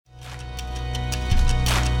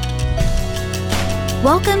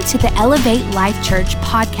Welcome to the Elevate Life Church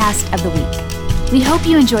podcast of the week. We hope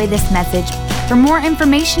you enjoy this message. For more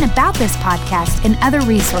information about this podcast and other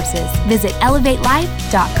resources, visit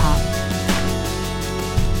elevatelife.com.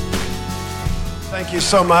 Thank you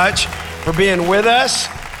so much for being with us.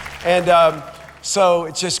 And so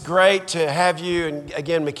it's just great to have you. And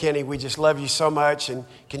again, McKinney, we just love you so much, and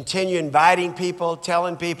continue inviting people,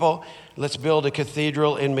 telling people, let's build a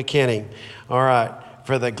cathedral in McKinney. All right,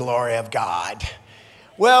 for the glory of God.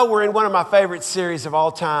 Well, we're in one of my favorite series of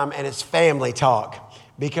all time, and it's Family Talk,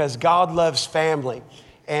 because God loves family.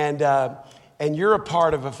 And you're a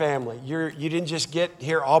part of a family. You didn't just get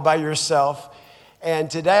here all by yourself. And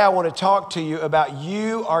today I want to talk to you about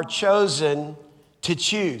you are chosen to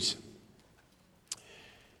choose.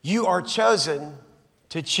 You are chosen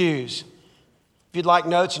to choose. If you'd like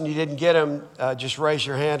notes and you didn't get them, just raise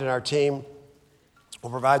your hand and our team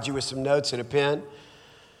will provide you with some notes and a pen.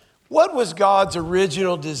 What was God's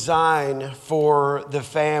original design for the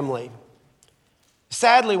family?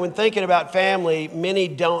 Sadly, when thinking about family, many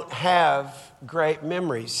don't have great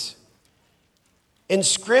memories. In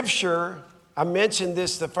Scripture, I mentioned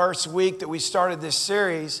this the first week that we started this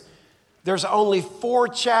series, there's only 4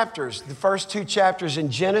 chapters, the first 2 chapters in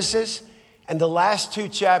Genesis and the last 2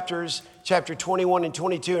 chapters, chapter 21 and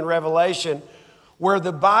 22 in Revelation, where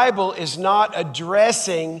the Bible is not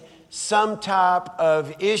addressing some type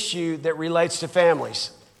of issue that relates to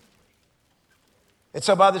families. And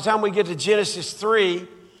so by the time we get to Genesis 3,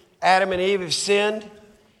 Adam and Eve have sinned.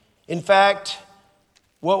 In fact,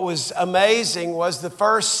 what was amazing was the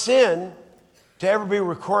first sin to ever be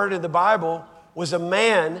recorded in the Bible was a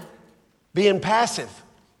man being passive.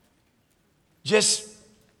 Just,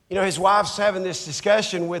 his wife's having this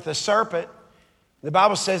discussion with a serpent. The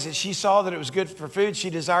Bible says that she saw that it was good for food.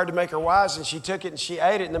 She desired to make her wise, and she took it and she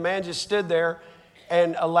ate it. And the man just stood there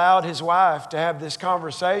and allowed his wife to have this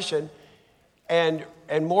conversation. And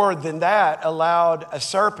more than that, allowed a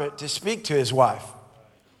serpent to speak to his wife.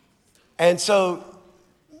 And so,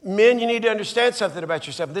 men, you need to understand something about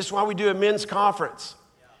yourself. This is why we do a men's conference.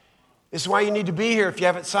 This is why you need to be here if you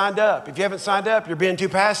haven't signed up. If you haven't signed up, you're being too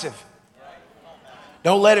passive.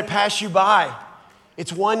 Don't let it pass you by.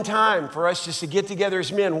 It's one time for us just to get together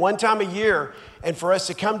as men, one time a year, and for us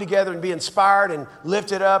to come together and be inspired and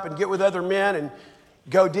lifted up and get with other men and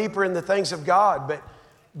go deeper in the things of God.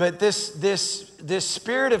 But this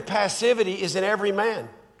spirit of passivity is in every man.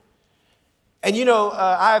 And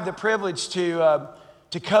I have the privilege to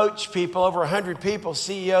coach people, over 100 people,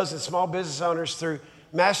 CEOs and small business owners, through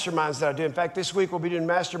masterminds that I do. In fact, this week we'll be doing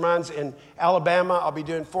masterminds in Alabama. I'll be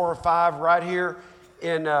doing 4 or 5 right here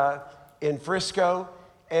in Frisco.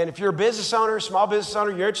 And if you're a business owner, small business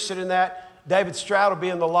owner, you're interested in that, David Stroud will be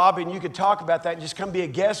in the lobby, and you could talk about that and just come be a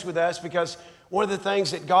guest with us, because one of the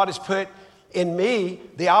things that God has put in me,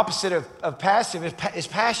 the opposite of passive, is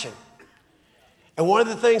passion. And one of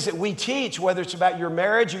the things that we teach, whether it's about your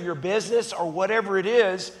marriage or your business or whatever it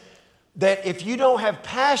is, that if you don't have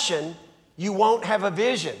passion, you won't have a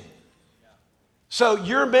vision. So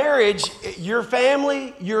your marriage, your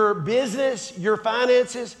family, your business, your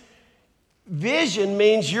finances, vision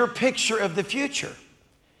means your picture of the future.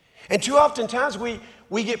 And too often times we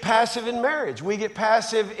get passive in marriage. We get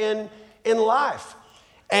passive in life.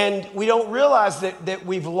 And we don't realize that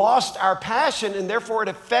we've lost our passion, and therefore it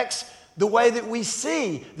affects the way that we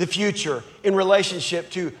see the future in relationship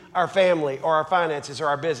to our family or our finances or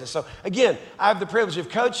our business. So again, I have the privilege of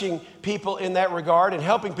coaching people in that regard and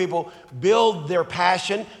helping people build their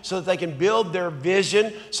passion so that they can build their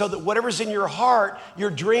vision, so that whatever's in your heart,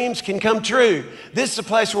 your dreams can come true. This is a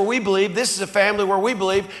place where we believe, this is a family where we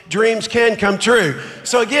believe dreams can come true.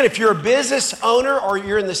 So again, if you're a business owner or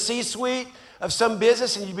you're in the C-suite of some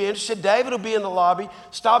business and you'd be interested, David will be in the lobby.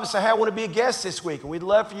 Stop and say, hey, I want to be a guest this week. And we'd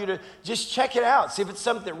love for you to just check it out, see if it's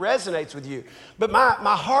something that resonates with you. But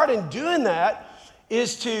my heart in doing that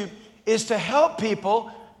is to help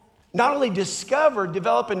people not only discover,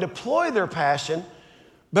 develop, and deploy their passion,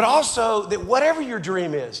 but also that whatever your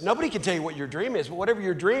dream is, nobody can tell you what your dream is, but whatever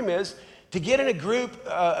your dream is, to get in a group,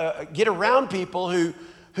 get around people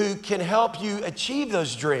who can help you achieve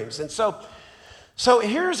those dreams. And so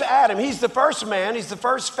here's Adam. He's the first man. He's the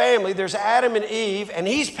first family. There's Adam and Eve, and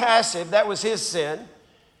he's passive. That was his sin.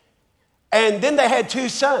 And then they had 2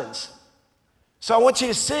 sons. So I want you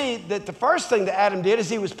to see that the first thing that Adam did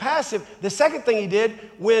is he was passive. The second thing he did,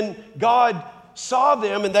 when God saw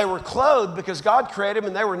them and they were clothed, because God created them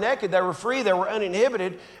and they were naked, they were free, they were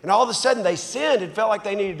uninhibited, and all of a sudden they sinned and felt like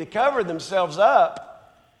they needed to cover themselves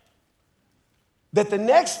up, that the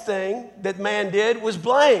next thing that man did was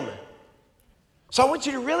blame. So I want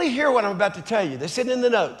you to really hear what I'm about to tell you. This isn't in the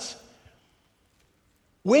notes.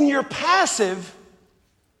 When you're passive,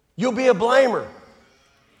 you'll be a blamer.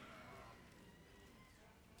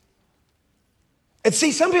 And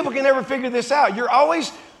see, some people can never figure this out. You're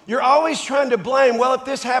always trying to blame, well, if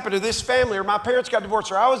this happened to this family, or my parents got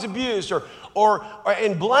divorced, or I was abused,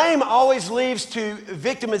 and blame always leads to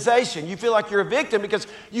victimization. You feel like you're a victim because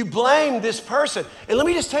you blame this person. And let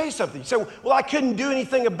me just tell you something. You say, well, I couldn't do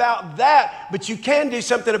anything about that, but you can do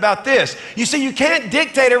something about this. You see, you can't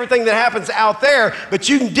dictate everything that happens out there, but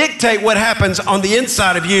you can dictate what happens on the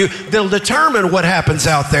inside of you that'll determine what happens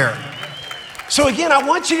out there. So again, I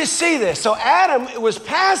want you to see this. So Adam was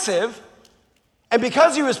passive, and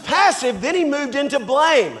because he was passive, then he moved into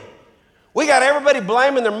blame. We got everybody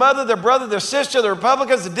blaming their mother, their brother, their sister, the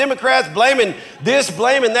Republicans, the Democrats, blaming this,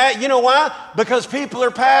 blaming that. You know why? Because people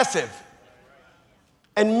are passive.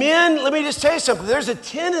 And men, let me just tell you something. There's a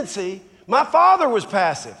tendency, my father was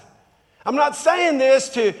passive. I'm not saying this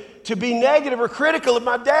to be negative or critical of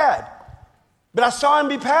my dad, but I saw him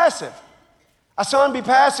be passive. I saw him be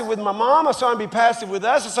passive with my mom. I saw him be passive with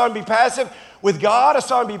us. I saw him be passive with God. I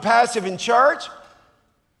saw him be passive in church.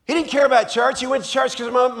 He didn't care about church. He went to church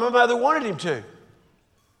because my mother wanted him to.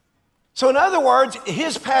 So in other words,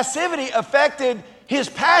 his passivity affected his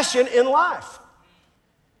passion in life.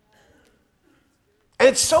 And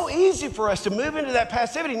it's so easy for us to move into that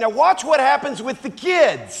passivity. Now watch what happens with the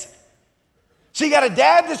kids. So you got a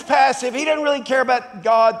dad that's passive. He doesn't really care about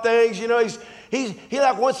God things. You know, he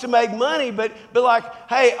like wants to make money, but like,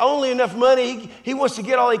 hey, only enough money. He wants to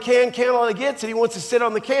get all he can all he gets, and he wants to sit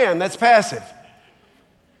on the can. That's passive.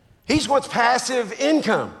 He just wants passive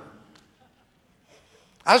income.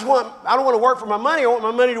 I don't want to work for my money. I want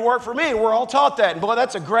my money to work for me. And we're all taught that. And boy,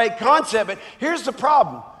 that's a great concept. But here's the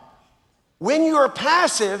problem. When you are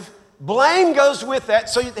passive, blame goes with that.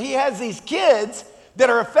 So he has these kids that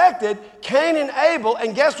are affected, Cain and Abel,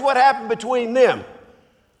 and guess what happened between them?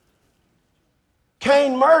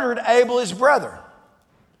 Cain murdered Abel, his brother.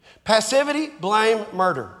 Passivity, blame,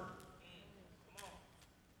 murder.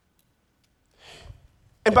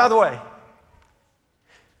 And by the way,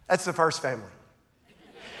 that's the first family.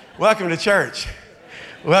 Welcome to church.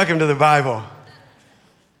 Welcome to the Bible.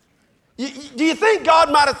 Do you think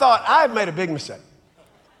God might have thought, I've made a big mistake.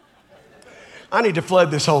 I need to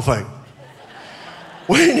flood this whole thing.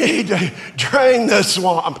 We need to drain the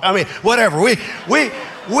swamp. I mean, whatever. We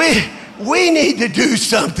need to do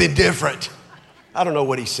something different. I don't know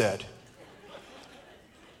what he said.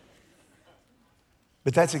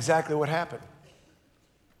 But that's exactly what happened.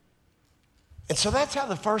 And so that's how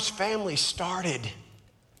the first family started.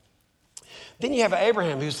 Then you have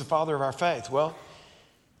Abraham, who's the father of our faith. Well,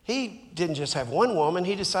 he didn't just have one woman.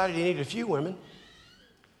 He decided he needed a few women.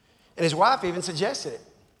 And his wife even suggested it.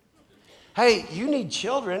 Hey, you need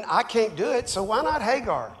children. I can't do it, so why not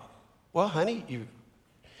Hagar? Well, honey,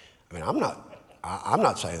 I'm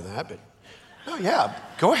not saying that, but oh yeah,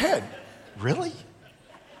 go ahead. Really?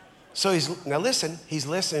 So he's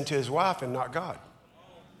listening to his wife and not God.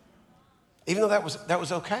 Even though that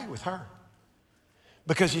was okay with her.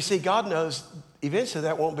 Because you see, God knows eventually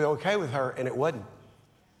that won't be okay with her, and it wasn't.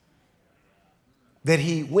 That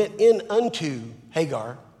he went in unto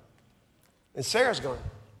Hagar, and Sarah's going,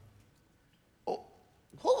 oh,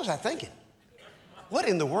 what was I thinking? What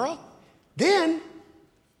in the world? Then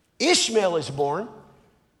Ishmael is born.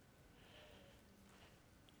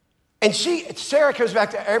 And Sarah comes back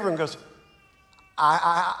to Abraham and goes,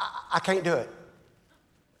 I can't do it.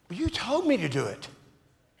 Well, you told me to do it.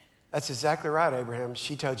 That's exactly right, Abraham.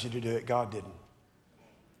 She told you to do it. God didn't.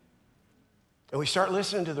 And we start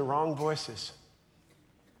listening to the wrong voices.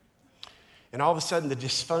 And all of a sudden, the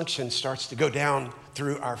dysfunction starts to go down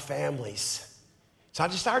through our families. It's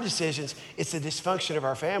not just our decisions, it's the dysfunction of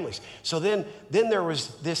our families. So then there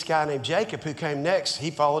was this guy named Jacob who came next.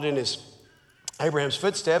 He followed in Abraham's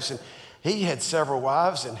footsteps, and he had several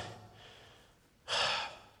wives, and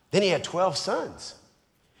then he had 12 sons.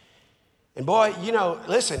 And boy,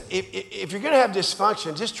 listen, if you're going to have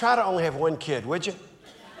dysfunction, just try to only have one kid, would you?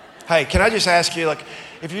 Hey, can I just ask you,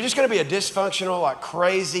 if you're just going to be a dysfunctional,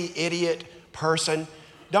 crazy, idiot person,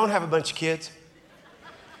 don't have a bunch of kids.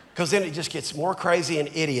 Because then it just gets more crazy and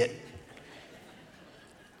idiot.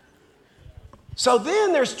 So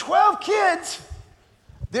then there's 12 kids.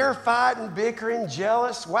 They're fighting, bickering,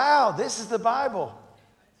 jealous. Wow, this is the Bible.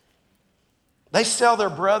 They sell their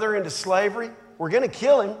brother into slavery. We're going to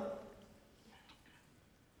kill him.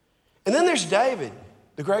 And then there's David,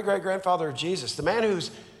 the great-great-grandfather of Jesus, the man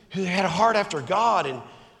who had a heart after God. And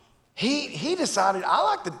he decided, I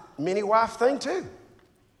like the many-wife thing too.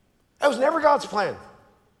 That was never God's plan.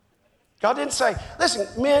 God didn't say, listen,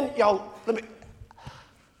 men, y'all,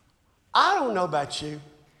 I don't know about you,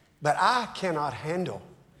 But I cannot handle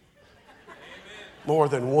more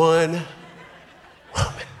than one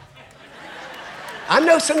woman. I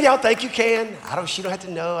know some of y'all think you can. She don't have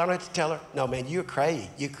to know. I don't have to tell her. No, man, you're cray.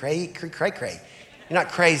 You're cray. You're not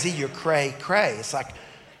crazy. You're cray. It's like,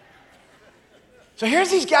 so here's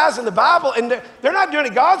these guys in the Bible, and they're not doing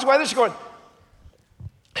it God's way. They're just going,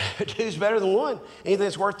 two's better than one. Anything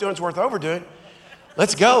that's worth doing is worth overdoing.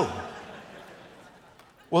 Let's go.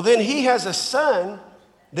 Well, then he has a son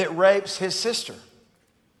that rapes his sister.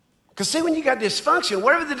 Because see, when you got dysfunction,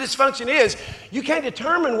 whatever the dysfunction is, you can't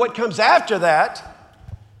determine what comes after that.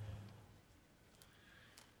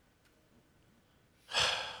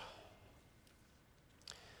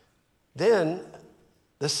 Then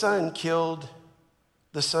the son killed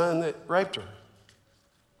the son that raped her.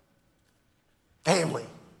 Family.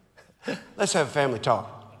 Let's have a family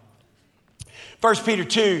talk. 1 Peter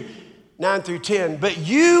 2, 9 through 10. But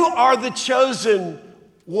you are the chosen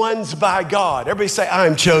ones by God. Everybody say,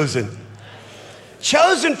 I'm chosen.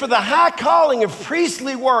 Chosen for the high calling of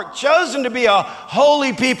priestly work. Chosen to be a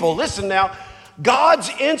holy people. Listen now. God's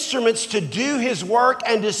instruments to do his work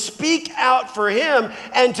and to speak out for him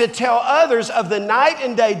and to tell others of the night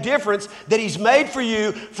and day difference that he's made for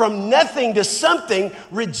you from nothing to something,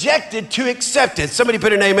 rejected to accepted. Somebody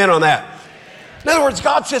put an amen on that. In other words,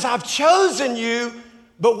 God says, I've chosen you,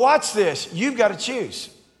 but watch this. You've got to choose.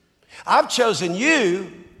 I've chosen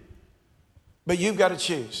you, but you've got to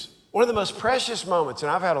choose. One of the most precious moments, and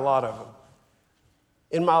I've had a lot of them,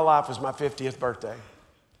 in my life was my 50th birthday.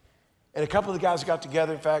 And a couple of the guys got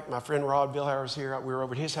together. In fact, my friend Rod Billhauer was here. We were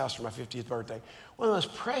over at his house for my 50th birthday. One of the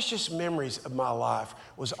most precious memories of my life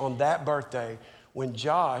was on that birthday when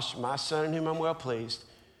Josh, my son in whom I'm well pleased,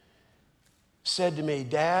 said to me,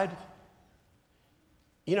 Dad,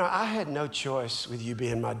 you know, I had no choice with you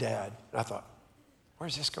being my dad. And I thought,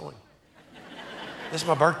 where's this going? This is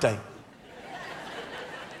my birthday.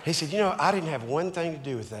 He said, you know, I didn't have one thing to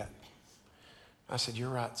do with that. I said, you're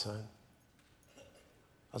right, son.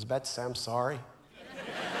 I was about to say, I'm sorry.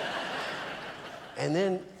 And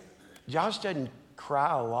then Josh doesn't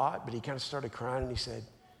cry a lot, but he kind of started crying and he said,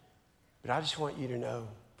 but I just want you to know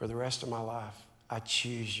for the rest of my life, I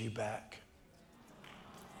choose you back.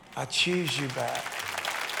 I choose you back.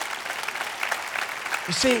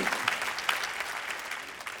 You see,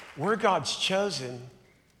 we're God's chosen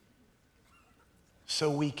so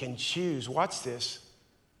we can choose, watch this,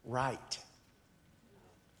 right.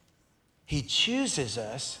 He chooses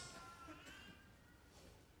us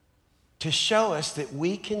to show us that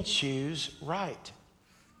we can choose right.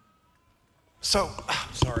 So,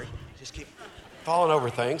 sorry, just keep falling over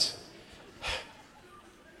things.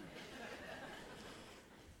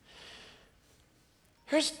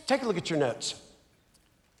 Take a look at your notes.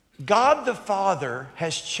 God the Father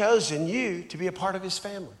has chosen you to be a part of his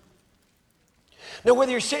family. Now,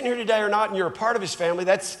 whether you're sitting here today or not and you're a part of his family,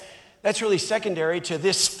 that's really secondary to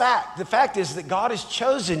this fact. The fact is that God has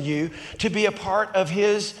chosen you to be a part of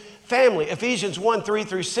his family. Ephesians 1, 3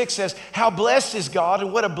 through 6 says, how blessed is God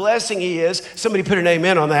and what a blessing he is. Somebody put an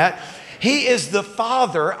amen on that. He is the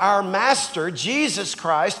Father, our Master, Jesus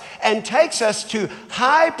Christ, and takes us to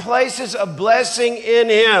high places of blessing in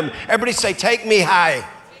him. Everybody say, take me high.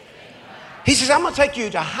 He says, I'm going to take you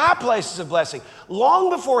to high places of blessing. Long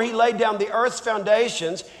before he laid down the earth's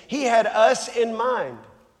foundations, he had us in mind.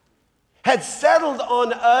 Had settled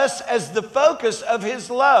on us as the focus of his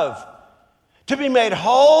love, to be made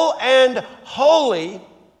whole and holy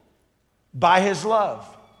by his love.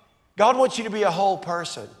 God wants you to be a whole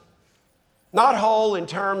person. Not whole in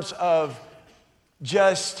terms of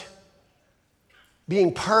just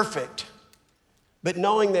being perfect, but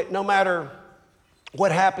knowing that no matter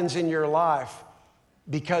what happens in your life,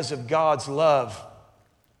 because of God's love,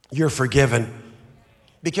 you're forgiven.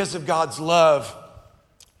 Because of God's love,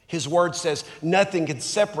 his word says nothing can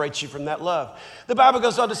separate you from that love. The Bible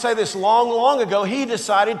goes on to say this, long ago, he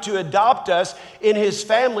decided to adopt us in his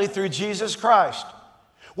family through Jesus Christ.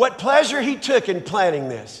 What pleasure he took in planning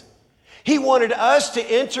this. He wanted us to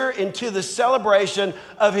enter into the celebration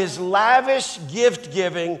of his lavish gift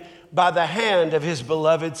giving by the hand of his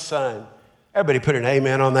beloved Son. Everybody put an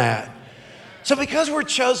amen on that. So because we're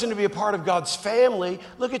chosen to be a part of God's family,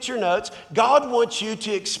 look at your notes. God wants you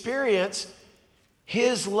to experience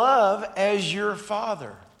his love as your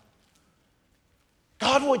Father.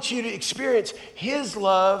 God wants you to experience his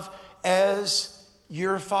love as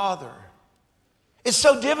your Father. It's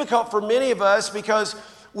so difficult for many of us because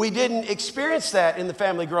we didn't experience that in the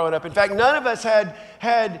family growing up. In fact, none of us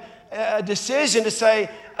had a decision to say,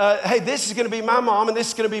 hey, this is going to be my mom and this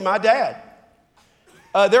is going to be my dad.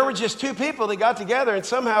 There were just two people that got together and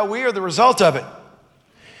somehow we are the result of it.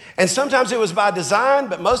 And sometimes it was by design,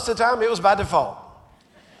 but most of the time it was by default.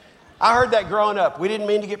 I heard that growing up. We didn't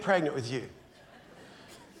mean to get pregnant with you.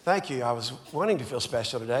 Thank you. I was wanting to feel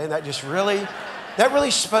special today, and that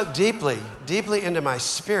really spoke deeply into my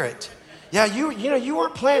spirit. Yeah, you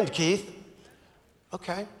weren't planned, Keith.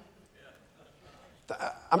 Okay.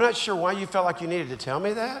 I'm not sure why you felt like you needed to tell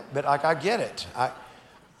me that, but I get it. How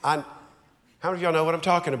many of y'all know what I'm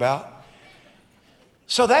talking about?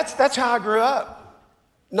 So that's how I grew up.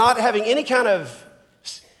 Not having any kind of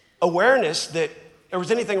awareness that there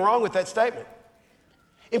was anything wrong with that statement.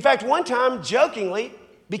 In fact, one time, jokingly,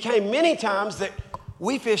 became many times that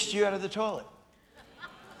we fished you out of the toilet.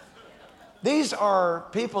 These are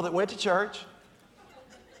people that went to church.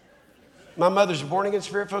 My mother's a born-again,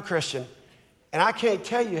 spirit-filled Christian, and I can't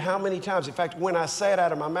tell you how many times, in fact, when I say it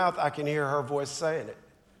out of my mouth, I can hear her voice saying it.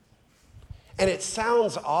 And it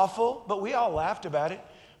sounds awful, but we all laughed about it.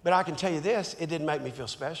 But I can tell you this, it didn't make me feel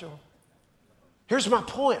special. Here's my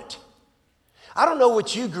point. I don't know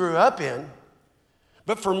what you grew up in,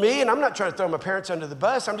 but for me, and I'm not trying to throw my parents under the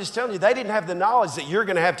bus, I'm just telling you, they didn't have the knowledge that you're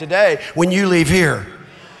going to have today when you leave here.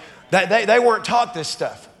 They weren't taught this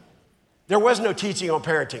stuff. There was no teaching on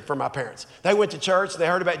parenting for my parents. They went to church, they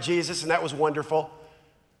heard about Jesus, and that was wonderful.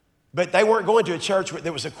 But they weren't going to a church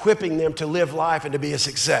that was equipping them to live life and to be a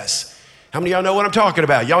success. How many of y'all know what I'm talking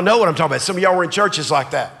about? Y'all know what I'm talking about. Some of y'all were in churches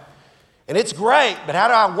like that. And it's great, but how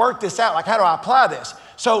do I work this out? Like, how do I apply this?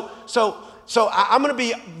 So I'm going to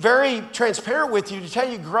be very transparent with you to tell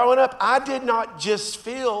you, growing up, I did not just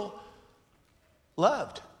feel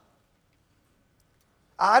loved.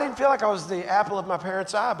 I didn't feel like I was the apple of my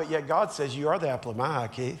parents' eye, but yet God says, you are the apple of my eye,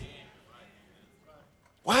 Keith.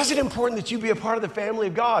 Why is it important that you be a part of the family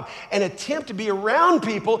of God and attempt to be around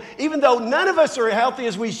people, even though none of us are as healthy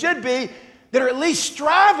as we should be, that are at least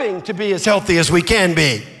striving to be as healthy as we can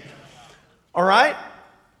be? All right?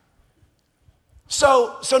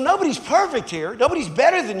 So nobody's perfect here. Nobody's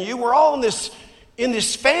better than you. We're all in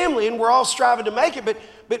this family, and we're all striving to make it.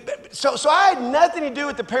 But so I had nothing to do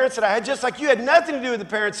with the parents that I had, just like you had nothing to do with the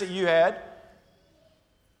parents that you had.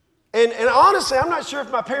 And honestly, I'm not sure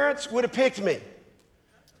if my parents would have picked me.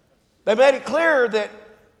 They made it clear that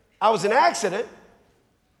I was an accident.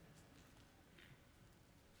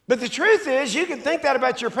 But the truth is, you can think that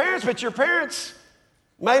about your parents, but your parents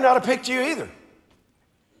may not have picked you either.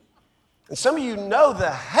 And some of you know the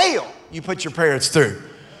hell you put your parents through.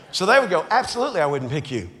 So they would go, absolutely, I wouldn't pick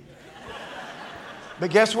you. But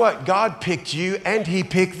guess what? God picked you and He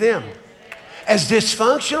picked them. As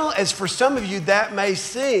dysfunctional as for some of you that may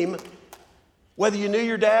seem, whether you knew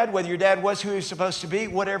your dad, whether your dad was who he was supposed to be,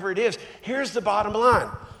 whatever it is, here's the bottom line.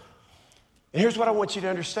 And here's what I want you to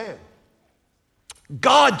understand.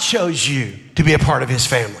 God chose you to be a part of His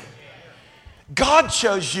family. God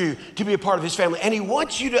chose you to be a part of His family. And He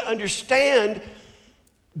wants you to understand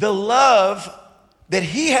the love that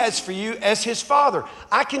He has for you as His father.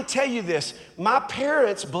 I can tell you this. My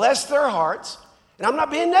parents, bless their hearts, and I'm not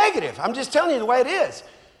being negative. I'm just telling you the way it is.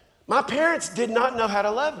 My parents did not know how to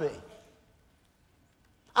love me.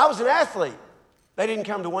 I was an athlete. They didn't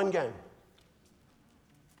come to one game.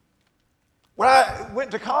 When I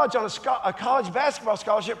went to college on a college basketball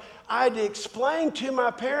scholarship, I had to explain to my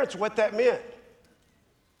parents what that meant.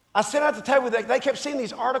 I sat at the table, they kept seeing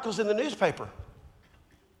these articles in the newspaper.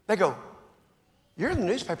 They go, you're in the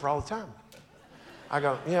newspaper all the time. I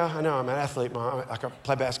go, yeah, I know, I'm an athlete, Mom. I can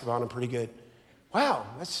play basketball and I'm pretty good. Wow,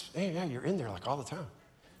 yeah, you're in there like all the time.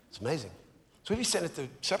 It's amazing. So we'd be sitting at the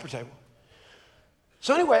supper table.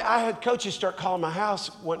 So anyway, I had coaches start calling my house,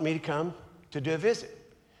 wanting me to come to do a visit.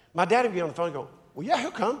 My dad would be on the phone and go, well, yeah, he'll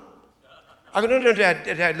come. I go, no,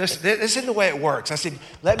 Dad, listen, this isn't the way it works. I said,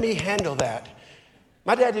 let me handle that.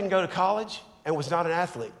 My dad didn't go to college and was not an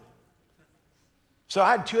athlete. So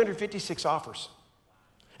I had 256 offers.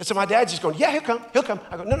 And so my dad's just going, yeah, he'll come.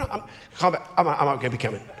 I go, no, I'm not going to be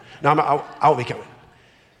coming. No, I won't be coming.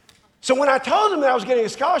 So when I told them that I was getting a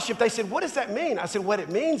scholarship, they said, what does that mean? I said, what it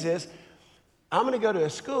means is I'm going to go to a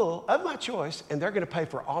school of my choice, and they're going to pay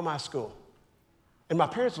for all my school. And my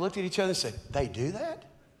parents looked at each other and said, they do that?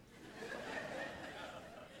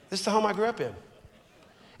 This is the home I grew up in.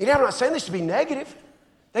 And I'm not saying this to be negative.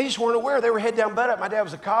 They just weren't aware. They were head down, butt up. My dad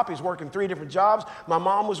was a cop. He was working 3 different jobs. My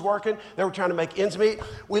mom was working. They were trying to make ends meet.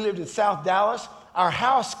 We lived in South Dallas. Our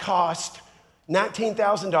house cost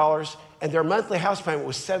 $19,000, and their monthly house payment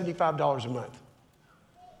was $75 a month.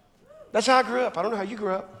 That's how I grew up. I don't know how you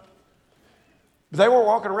grew up. But they weren't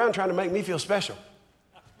walking around trying to make me feel special.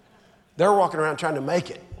 They were walking around trying to make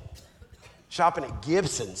it. Shopping at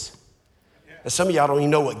Gibson's. And some of y'all don't even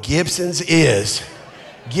know what Gibson's is.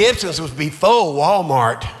 Gibson's was before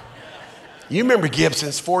Walmart. You remember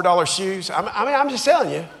Gibson's $4 shoes? I'm just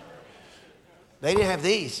telling you. They didn't have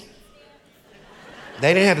these.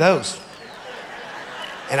 They didn't have those.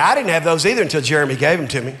 And I didn't have those either until Jeremy gave them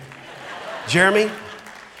to me. Jeremy,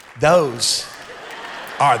 those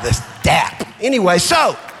are the DAP. Anyway,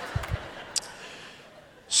 so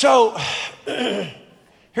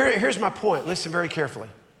here's my point. Listen very carefully.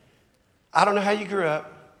 I don't know how you grew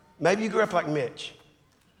up. Maybe you grew up like Mitch.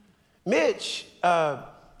 Mitch,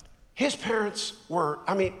 his parents were,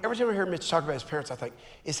 every time I hear Mitch talk about his parents, I think,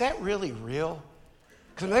 is that really real?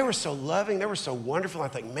 Because they were so loving, they were so wonderful. I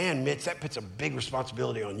think, man, Mitch, that puts a big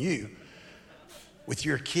responsibility on you with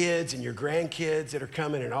your kids and your grandkids that are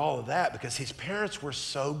coming and all of that, because his parents were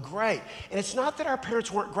so great. And it's not that our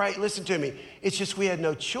parents weren't great, listen to me. It's just we had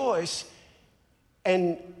no choice.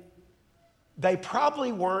 And they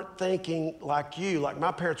probably weren't thinking like you, like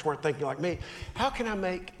my parents weren't thinking like me. How can I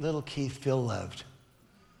make little Keith feel loved?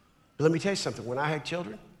 But let me tell you something. When I had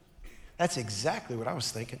children, that's exactly what I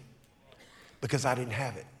was thinking, because I didn't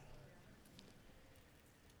have it.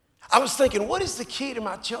 I was thinking, what is the key to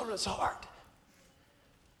my children's heart?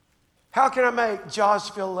 How can I make Josh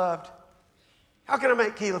feel loved? How can I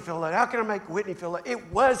make Keela feel loved? How can I make Whitney feel loved?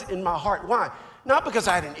 It was in my heart. Why? Not because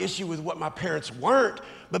I had an issue with what my parents weren't,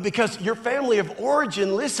 but because your family of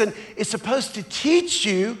origin, listen, is supposed to teach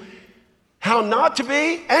you how not to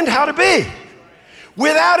be and how to be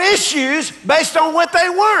without issues based on what they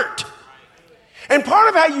weren't. And part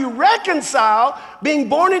of how you reconcile being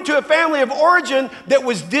born into a family of origin that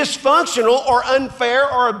was dysfunctional or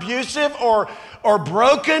unfair or abusive or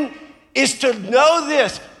broken is to know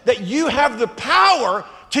this, that you have the power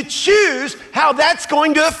to choose how that's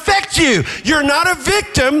going to affect you. You're not a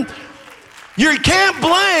victim. You can't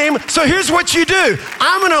blame. So here's what you do.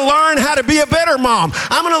 I'm going to learn how to be a better mom.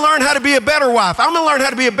 I'm going to learn how to be a better wife. I'm going to learn how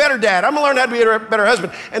to be a better dad. I'm going to learn how to be a better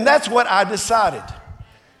husband. And that's what I decided.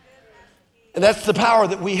 And that's the power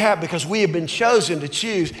that we have, because we have been chosen to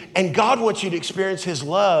choose. And God wants you to experience his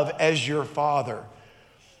love as your father.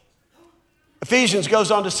 Ephesians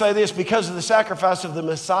goes on to say this: because of the sacrifice of the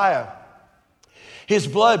Messiah, his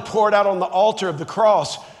blood poured out on the altar of the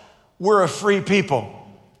cross, we're a free people,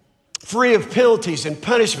 free of penalties and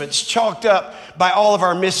punishments chalked up by all of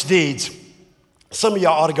our misdeeds. Some of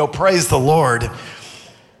y'all ought to go praise the Lord.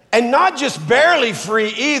 And not just barely free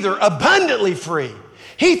either, abundantly free.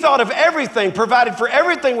 He thought of everything, provided for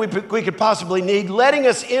everything we could possibly need, letting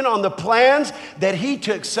us in on the plans that he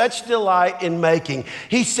took such delight in making.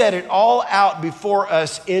 He set it all out before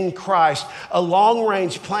us in Christ, a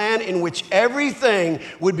long-range plan in which everything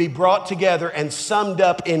would be brought together and summed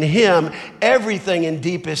up in him, everything in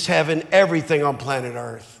deepest heaven, everything on planet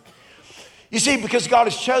Earth. You see, because God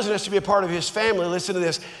has chosen us to be a part of his family, listen to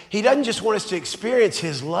this, he doesn't just want us to experience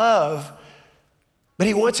his love, but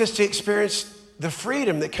he wants us to experience the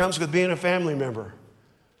freedom that comes with being a family member.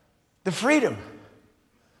 The freedom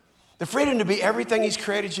to be everything he's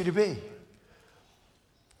created you to be.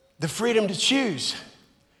 The freedom to choose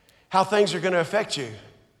how things are going to affect you.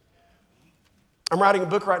 I'm writing a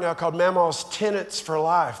book right now called Mama's Tenets for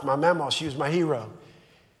Life. My mama, she was my hero.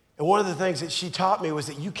 And one of the things that she taught me was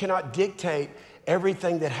that you cannot dictate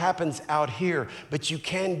everything that happens out here, but you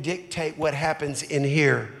can dictate what happens in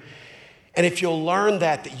here. And if you'll learn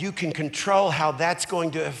that you can control how that's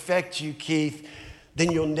going to affect you, Keith, then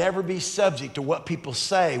you'll never be subject to what people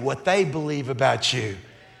say, what they believe about you.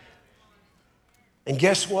 And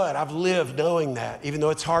guess what? I've lived knowing that, even though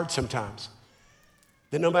it's hard sometimes.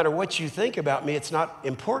 That no matter what you think about me, it's not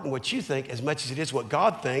important what you think as much as it is what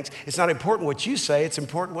God thinks. It's not important what you say, it's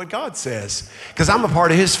important what God says, because I'm a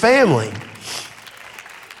part of his family.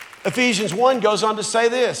 Ephesians 1 goes on to say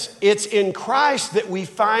this: it's in Christ that we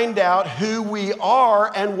find out who we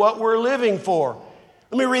are and what we're living for.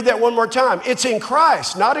 Let me read that one more time. It's in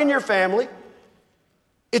Christ, not in your family.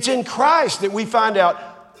 It's in Christ that we find out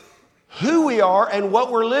who we are and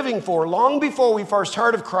what we're living for. Long before we first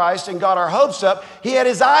heard of Christ and got our hopes up, he had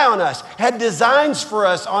his eye on us, had designs for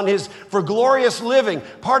us for glorious living.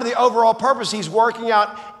 Part of the overall purpose, he's working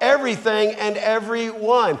out everything and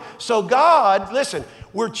everyone. So God, listen,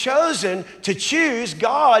 we're chosen to choose.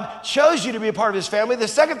 God chose you to be a part of his family. The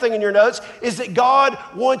second thing in your notes is that God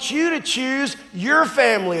wants you to choose your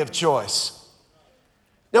family of choice.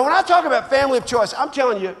 Now, when I talk about family of choice, I'm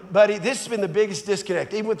telling you, buddy, this has been the biggest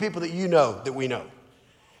disconnect, even with people that you know, that we know.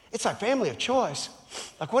 It's like family of choice.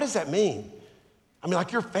 Like, what does that mean? I mean,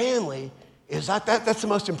 like your family is like that's the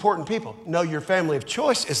most important people. No, your family of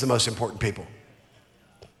choice is the most important people.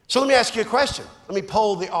 So let me ask you a question. Let me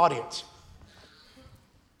poll the audience.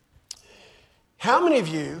 How many of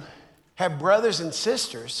you have brothers and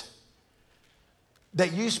sisters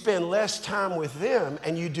that you spend less time with them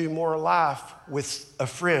and you do more life with a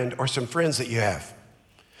friend or some friends that you have.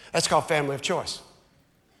 That's called family of choice.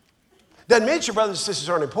 Doesn't mean your brothers and sisters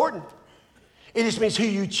aren't important. It just means who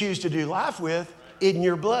you choose to do life with in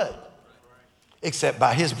your blood, except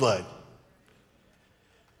by his blood.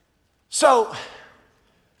 So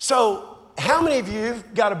how many of you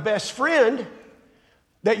got a best friend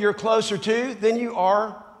that you're closer to than you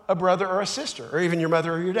are a brother or a sister, or even your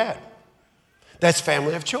mother or your dad? That's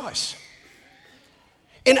family of choice.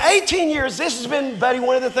 In 18 years, this has been, buddy,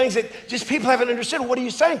 one of the things that just people haven't understood. What are you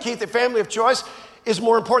saying, Keith, that family of choice is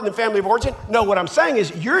more important than family of origin? No, what I'm saying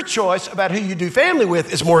is your choice about who you do family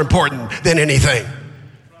with is more important than anything.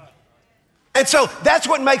 And so that's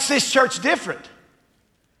what makes this church different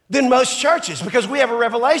than most churches, because we have a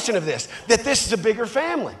revelation of this, that this is a bigger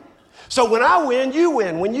family. So when I win, you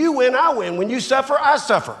win. When you win, I win. When you suffer, I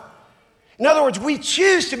suffer. In other words, we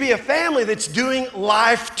choose to be a family that's doing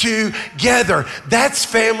life together. That's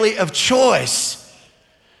family of choice.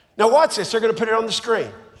 Now watch this. They're going to put it on the screen.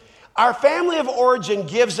 Our family of origin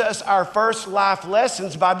gives us our first life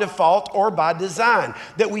lessons by default or by design,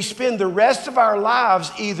 that we spend the rest of our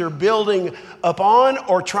lives either building upon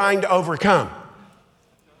or trying to overcome.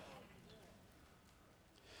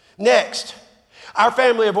 Next, our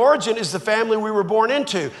family of origin is the family we were born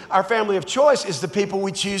into. Our family of choice is the people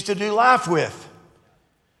we choose to do life with.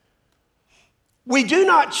 We do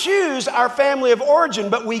not choose our family of origin,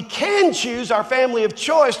 but we can choose our family of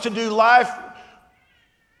choice to do life.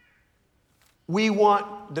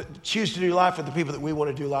 Choose to do life with the people that we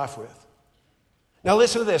want to do life with. Now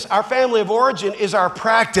listen to this. Our family of origin is our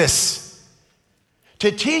practice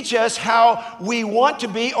to teach us how we want to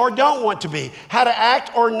be or don't want to be, how to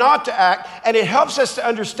act or not to act, and it helps us to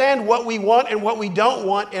understand what we want and what we don't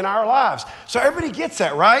want in our lives. So everybody gets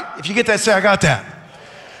that, right? If you get that, say, I got that.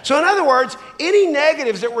 So in other words, any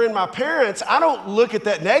negatives that were in my parents, I don't look at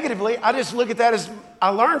that negatively. I just look at that as I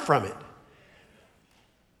learned from it.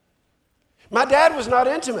 My dad was not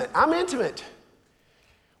intimate. I'm intimate.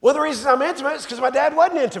 One of the reasons I'm intimate is because my dad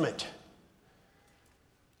wasn't intimate.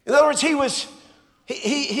 In other words, he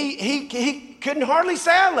couldn't hardly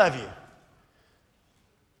say I love you.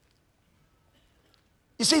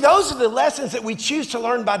 You see, those are the lessons that we choose to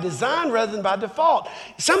learn by design rather than by default.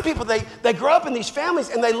 Some people, they grow up in these families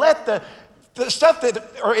and they let the stuff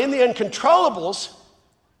that are in the uncontrollables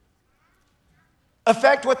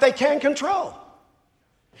affect what they can control.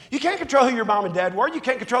 You can't control who your mom and dad were. You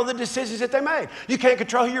can't control the decisions that they made. You can't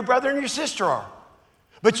control who your brother and your sister are.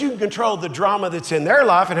 But you can control the drama that's in their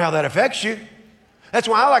life and how that affects you. That's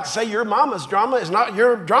why I like to say your mama's drama is not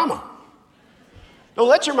your drama. Don't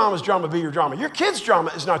let your mama's drama be your drama. Your kid's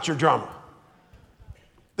drama is not your drama.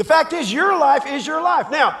 The fact is, your life is your life.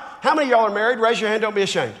 Now, how many of y'all are married? Raise your hand, don't be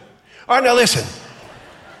ashamed. All right, now listen.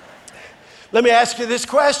 Let me ask you this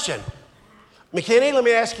question. McKinney, let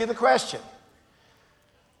me ask you the question.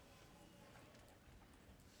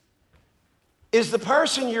 Is the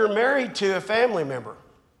person you're married to a family member?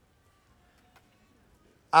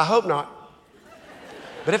 I hope not.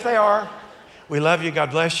 But if they are, we love you,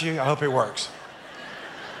 God bless you, I hope it works.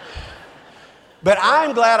 But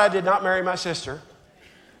I'm glad I did not marry my sister.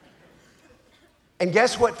 And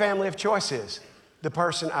guess what family of choice is? The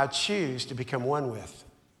person I choose to become one with.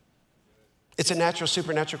 It's a natural,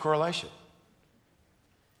 supernatural correlation.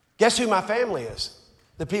 Guess who my family is?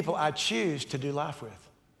 The people I choose to do life with.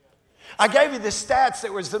 I gave you the stats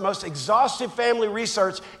that was the most exhaustive family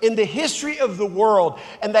research in the history of the world.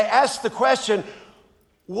 And they asked the question,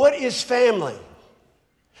 what is family?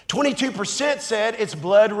 22% said it's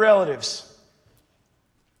blood relatives.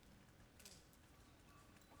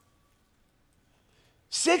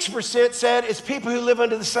 6% said it's people who live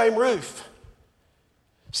under the same roof.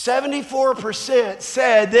 74%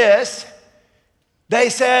 said this. They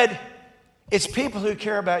said it's people who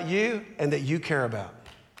care about you and that you care about.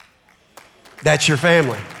 That's your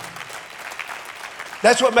family.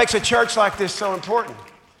 That's what makes a church like this so important,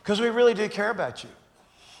 because we really do care about you.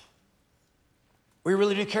 We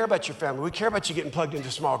really do care about your family. We care about you getting plugged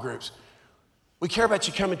into small groups. We care about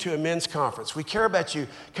you coming to a men's conference. We care about you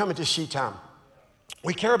coming to She Time.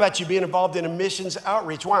 We care about you being involved in a missions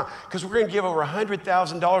outreach. Why? Because we're going to give over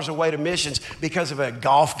 $100,000 away to missions because of a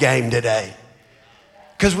golf game today.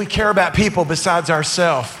 Because we care about people besides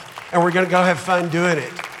ourselves, and we're going to go have fun doing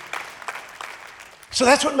it. So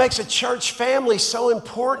that's what makes a church family so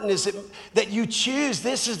important, is that you choose,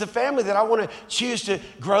 this is the family that I want to choose to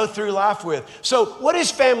grow through life with. So what is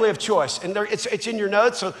family of choice? And it's in your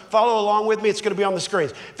notes, so follow along with me. It's going to be on the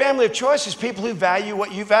screens. Family of choice is people who value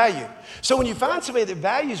what you value. So when you find somebody that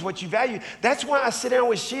values what you value, that's why I sit down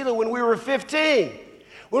with Sheila when we were 15.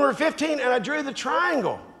 When we were 15 and I drew the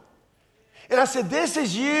triangle. And I said, this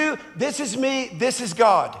is you, this is me, this is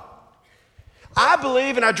God. I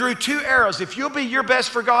believe, and I drew 2 arrows. If you'll be your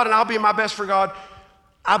best for God and I'll be my best for God,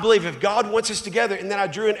 I believe if God wants us together, and then I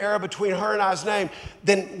drew an arrow between her and I's name,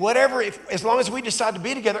 then whatever, as long as we decide to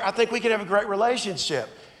be together, I think we can have a great relationship.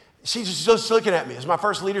 She's just looking at me. It was my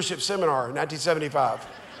first leadership seminar in 1975.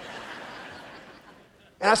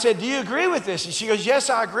 And I said, do you agree with this? And she goes, yes,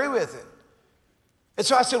 I agree with it. And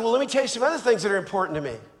so I said, well, let me tell you some other things that are important to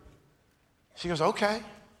me. She goes, okay.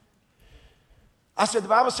 I said, the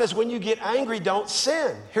Bible says when you get angry, don't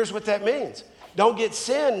sin. Here's what that means. Don't get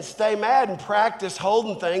sin and stay mad and practice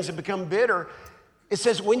holding things and become bitter. It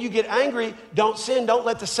says when you get angry, don't sin. Don't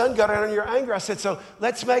let the sun go down on your anger. I said, so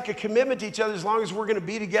let's make a commitment to each other as long as we're going to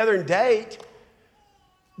be together and date,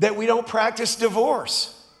 that we don't practice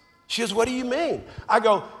divorce. She goes, what do you mean? I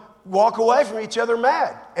go, walk away from each other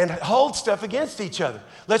mad and hold stuff against each other.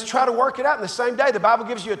 Let's try to work it out in the same day. The Bible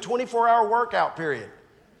gives you a 24-hour workout period.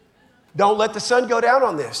 Don't let the sun go down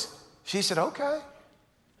on this. She said, okay.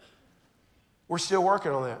 We're still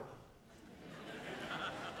working on that.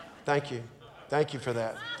 Thank you. Thank you for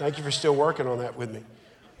that. Thank you for still working on that with me.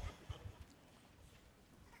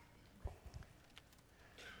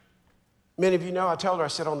 Many of you know, I told her, I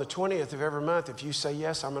said, on the 20th of every month, if you say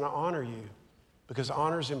yes, I'm going to honor you, because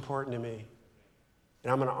honor is important to me.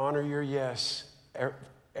 And I'm going to honor your yes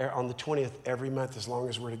on the 20th every month as long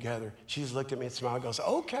as we're together. She's looked at me and smiled and goes,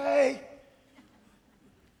 okay.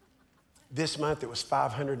 This month, it was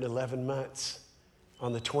 511 months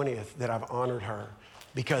on the 20th that I've honored her,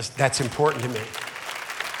 because that's important to me.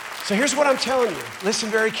 So here's what I'm telling you. Listen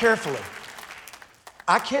very carefully.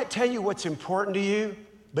 I can't tell you what's important to you,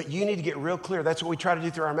 but you need to get real clear. That's what we try to do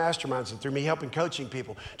through our masterminds and through me helping coaching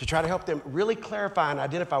people, to try to help them really clarify and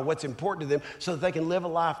identify what's important to them so that they can live a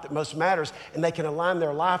life that most matters, and they can align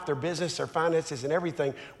their life, their business, their finances, and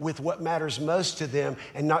everything with what matters most to them,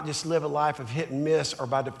 and not just live a life of hit and miss or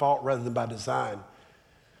by default rather than by design.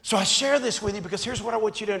 So I share this with you because here's what I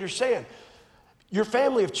want you to understand. Your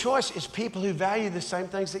family of choice is people who value the same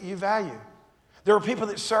things that you value. There are people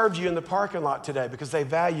that served you in the parking lot today because they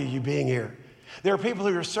value you being here. There are people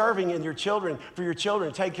who are serving in your children, for your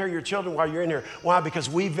children, take care of your children while you're in here. Why? Because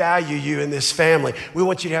we value you in this family. We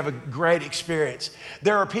want you to have a great experience.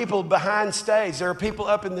 There are people behind stage. There are people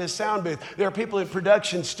up in this sound booth. There are people in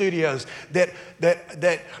production studios that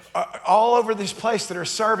are all over this place that are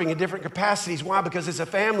serving in different capacities. Why? Because as a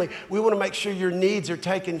family, we want to make sure your needs are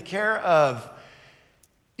taken care of.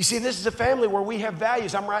 You see, this is a family where we have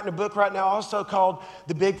values. I'm writing a book right now also called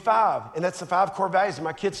The Big Five, and that's the 5 core values. And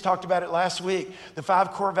my kids talked about it last week, the 5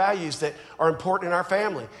 core values that are important in our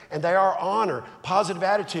family. And they are honor, positive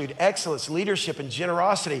attitude, excellence, leadership, and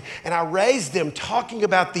generosity. And I raised them talking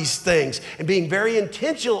about these things and being very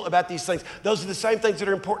intentional about these things. Those are the same things that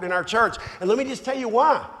are important in our church. And let me just tell you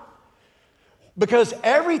why. Because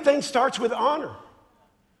everything starts with honor.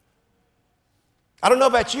 I don't know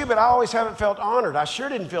about you, but I always haven't felt honored. I sure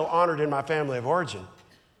didn't feel honored in my family of origin.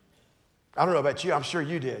 I don't know about you. I'm sure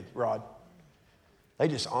you did, Rod. They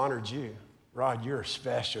just honored you. Rod, you're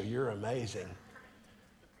special. You're amazing.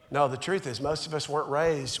 No, the truth is most of us weren't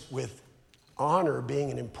raised with honor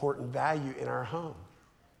being an important value in our home.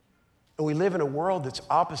 And we live in a world that's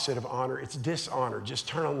opposite of honor. It's dishonor. Just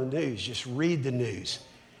turn on the news. Just read the news.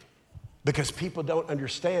 Because people don't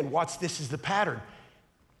understand this is the pattern.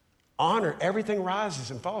 Honor, everything rises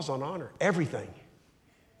and falls on honor, everything.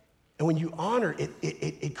 And when you honor,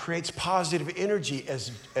 it creates positive energy,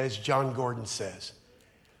 as John Gordon says.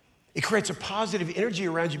 It creates a positive energy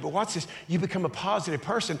around you, but watch this, you become a positive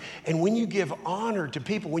person. And when you give honor to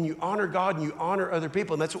people, when you honor God and you honor other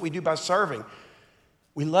people, and that's what we do by serving,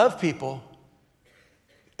 we love people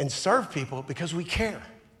and serve people because we care.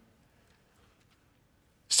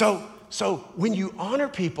 So when you honor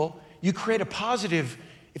people, you create a positive,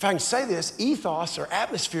 if I can say this, ethos or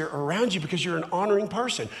atmosphere around you because you're an honoring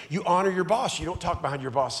person. You honor your boss. You don't talk behind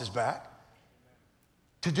your boss's back.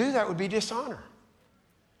 To do that would be dishonor.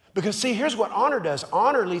 Because see, here's what honor does.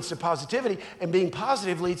 Honor leads to positivity, and being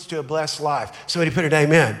positive leads to a blessed life. Somebody put an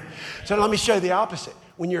amen. So let me show you the opposite.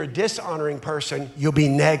 When you're a dishonoring person, you'll be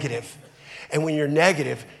negative. And when you're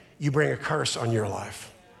negative, you bring a curse on your life.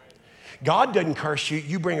 God doesn't curse you.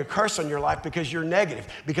 You bring a curse on your life because you're negative.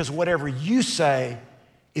 Because whatever you say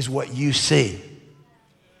is what you see.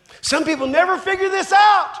 Some people never figure this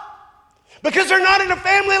out because they're not in a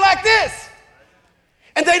family like this.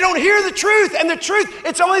 And they don't hear the truth. And the truth,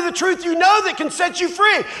 it's only the truth you know that can set you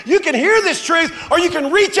free. You can hear this truth, or you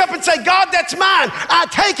can reach up and say, God, that's mine. I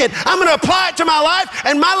take it. I'm going to apply it to my life,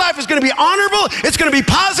 and my life is going to be honorable, it's going to be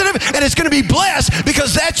positive, and it's going to be blessed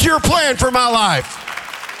because that's your plan for my life.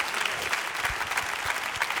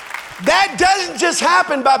 That doesn't just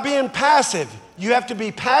happen by being passive. You have to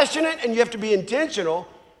be passionate and you have to be intentional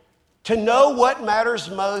to know what matters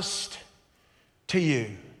most to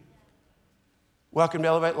you. Welcome to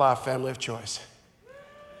Elevate Life, family of choice.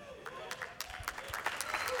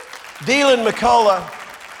 Dylan McCullough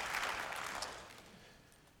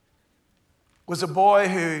was a boy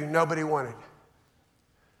who nobody wanted.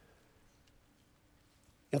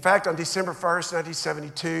 In fact, on December 1st,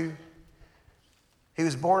 1972, he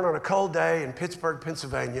was born on a cold day in Pittsburgh,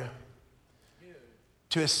 Pennsylvania,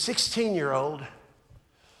 to a 16-year-old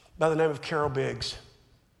by the name of Carol Biggs.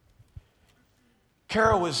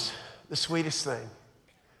 Carol was the sweetest thing.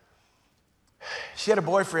 She had a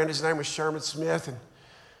boyfriend, his name was Sherman Smith, and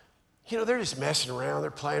they're just messing around,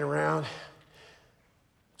 they're playing around.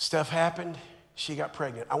 Stuff happened, she got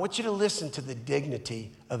pregnant. I want you to listen to the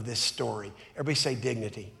dignity of this story. Everybody say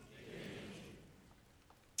dignity.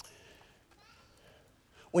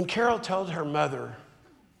 When Carol told her mother,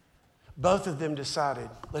 both of them decided,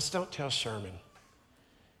 let's don't tell Sherman.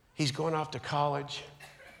 He's going off to college.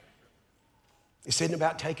 This isn't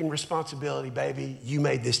about taking responsibility, baby. You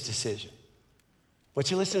made this decision. I want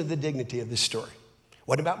you to listen to the dignity of this story.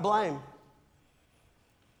 What about blame?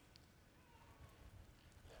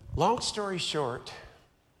 Long story short,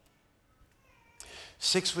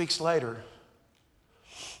 6 weeks later,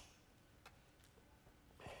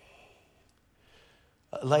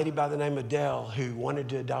 a lady by the name of Dell who wanted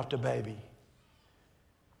to adopt a baby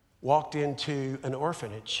walked into an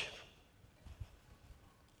orphanage.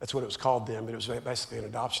 That's what it was called then, but it was basically an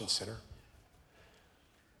adoption center.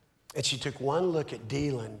 And she took one look at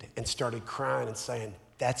Dylan and started crying and saying,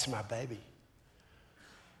 that's my baby.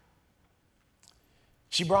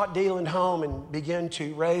 She brought Dylan home and began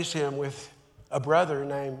to raise him with a brother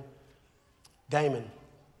named Damon.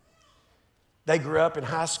 They grew up in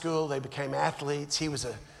high school. They became athletes. He was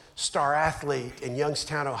a star athlete in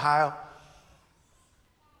Youngstown, Ohio.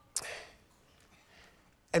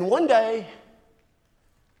 And one day,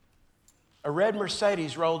 a red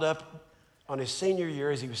Mercedes rolled up on his senior year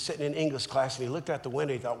as he was sitting in English class, and he looked out the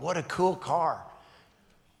window and he thought, what a cool car.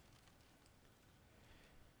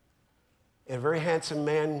 And a very handsome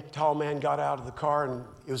man, tall man, got out of the car, and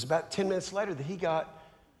it was about 10 minutes later that he got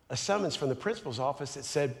a summons from the principal's office that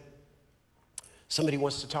said, somebody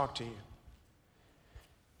wants to talk to you.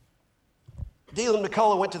 Dylan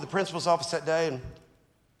McCullough went to the principal's office that day, and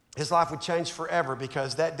his life would change forever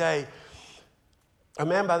because that day, a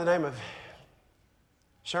man by the name of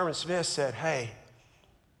Sherman Smith said, hey,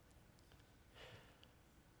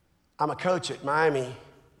 I'm a coach at Miami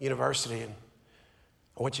University, and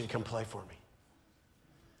I want you to come play for me.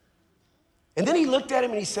 And then he looked at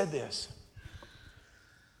him and he said this,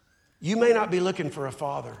 you may not be looking for a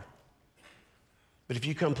father, but if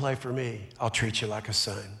you come play for me, I'll treat you like a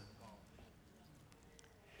son.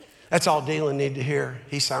 That's all Dylan needed to hear.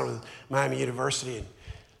 He signed with Miami University and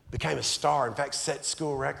became a star. In fact, set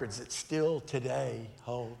school records that still today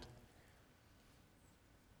hold.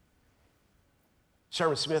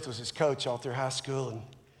 Sherman Smith was his coach all through high school, and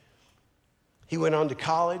he went on to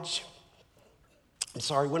college.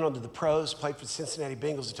 He went on to the pros, played for the Cincinnati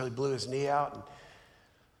Bengals until he blew his knee out. And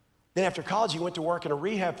then after college, he went to work in a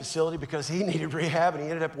rehab facility because he needed rehab, and he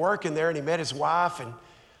ended up working there, and he met his wife, and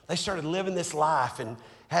they started living this life and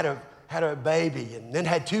had a baby, and then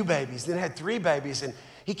had 2 babies, then had 3 babies, and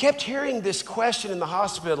he kept hearing this question in the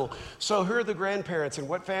hospital, so who are the grandparents, and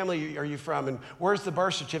what family are you from, and where's the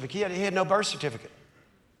birth certificate? He had no birth certificate.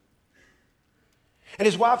 And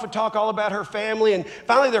his wife would talk all about her family, and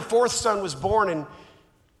finally their 4th son was born, and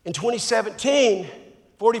in 2017,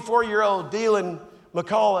 44-year-old Dylan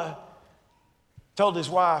McCullough told his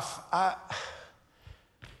wife, I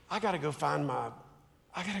gotta go find my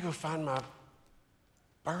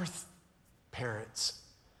birth parents.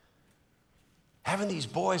 Having these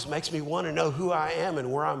boys makes me want to know who I am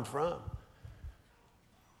and where I'm from.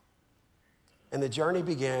 And the journey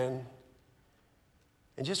began.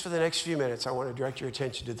 And just for the next few minutes, I want to direct your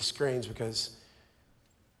attention to the screens because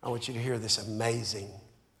I want you to hear this amazing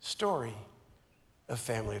story of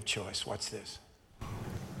family of choice. Watch this.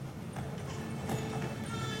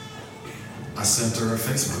 I sent her a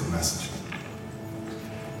Facebook message.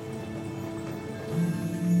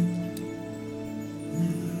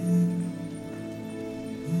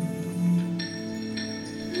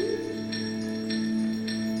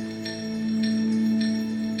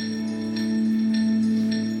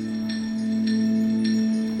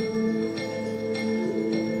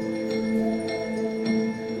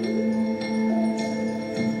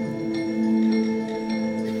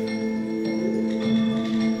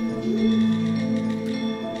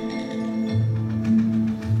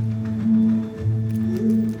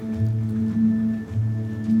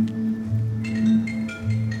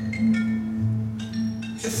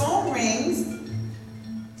 phone rings.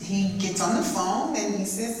 He gets on the phone and he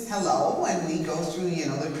says hello, and we go through,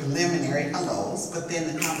 the preliminary hellos, but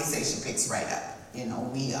then the conversation picks right up.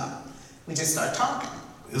 We just start talking.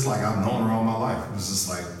 It's like I've known her all my life. It was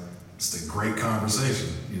just a great conversation.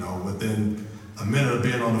 Within a minute of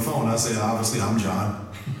being on the phone, I said, obviously, I'm John,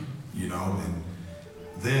 and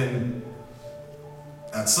then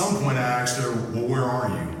at some point I asked her, well, where are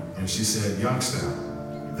you? And she said,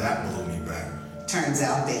 Youngstown. That blew me back. Turns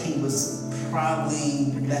out that he was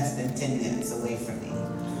probably less than 10 minutes away from me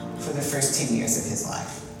for the first 10 years of his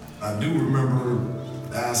life. I do remember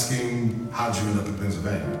asking, how'd you end up in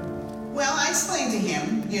Pennsylvania? Well, I explained to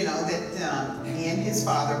him, that he and his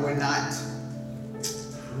father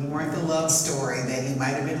we weren't the love story that he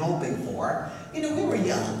might have been hoping for. We were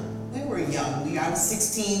young. I was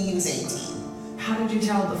 16, he was 18. How did you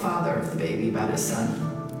tell the father of the baby about his son?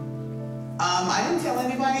 I didn't tell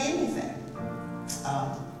anybody anything.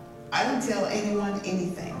 I didn't tell anyone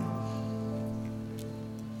anything.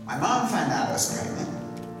 My mom found out I was pregnant.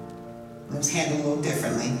 It was handled a little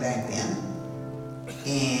differently back then.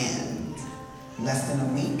 And less than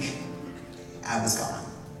a week, I was gone.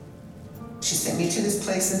 She sent me to this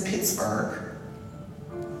place in Pittsburgh,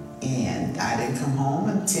 and I didn't come home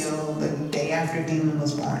until the day after Dylan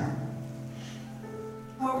was born.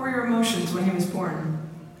 What were your emotions when he was born?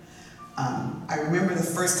 I remember the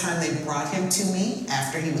first time they brought him to me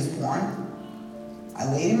after he was born. I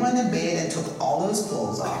laid him on the bed and took all those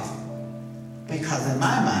clothes off, because in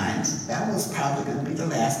my mind, that was probably going to be the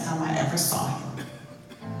last time I ever saw him.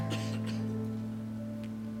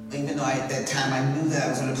 Even though at that time I knew that I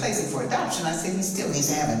was going to place him for adoption, I said he still needs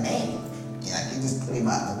to have a name. I can just put him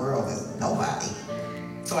out in the world as nobody.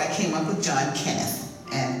 So I came up with John Kenneth,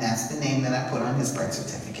 and that's the name that I put on his birth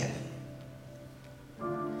certificate.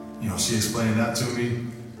 She explained that to me.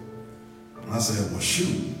 And I said, well,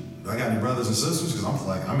 shoot, do I got any brothers and sisters? Because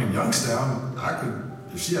I'm in Youngstown.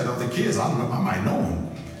 If she had other kids, I might know them.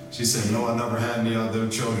 She said, no, I never had any other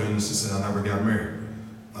children. She said, I never got married.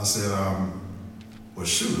 I said, well,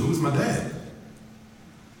 shoot, who's my dad?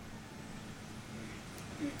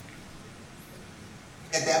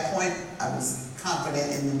 At that point, I was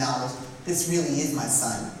confident in the knowledge, this really is my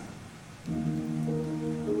son.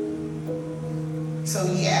 So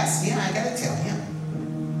he asked, I gotta tell him.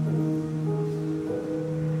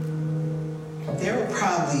 There were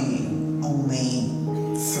probably only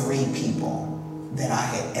 3 people that I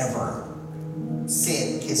had ever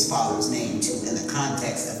said his father's name to in the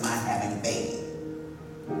context of my having a baby.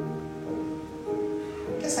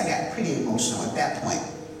 I guess I got pretty emotional at that point.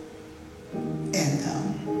 And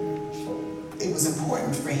it was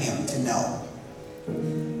important for him to know.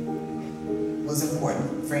 It was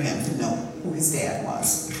important for him to know who his dad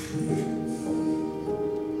was.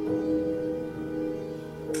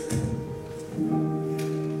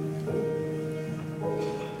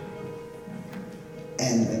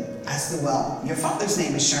 And I said, well, your father's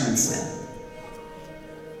name is Sherman Smith.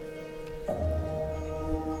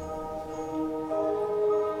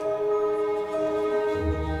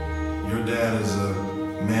 Your dad is a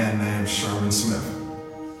man named Sherman Smith.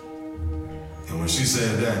 And when she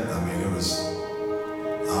said that, I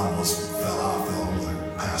almost fell out, almost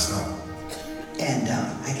passed out. And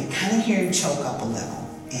I could kind of hear him choke up a little.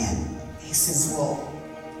 And he says, well,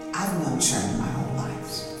 I've known Sherman my whole life.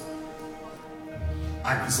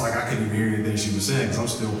 It's like I couldn't even hear anything she was saying, because I'm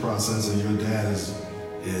still processing your dad is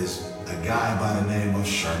a guy by the name of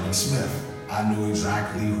Sherman Smith. I knew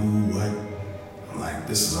exactly who, what. I'm like,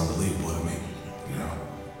 this is unbelievable to me,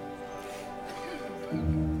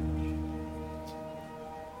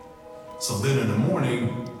 So then in the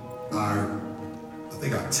morning, I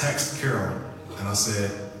think I texted Carol, and I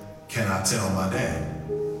said, can I tell my dad?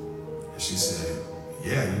 And she said,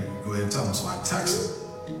 yeah, you go ahead and tell him. So I texted.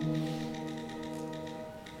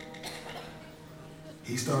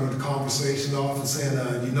 He started the conversation off and saying,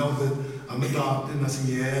 you know that I'm adopted. And I said,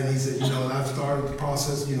 yeah. And he said, I've started the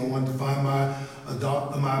process, wanted to find my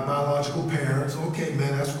biological parents. Okay,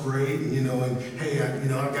 man, that's great. And hey, I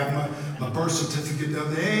got my birth certificate the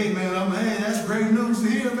other day. Hey, man, that's great news to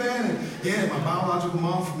hear, man. And yeah, my biological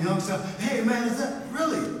mom from Youngstown. Hey, man, is that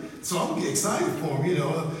really? So I'm getting excited for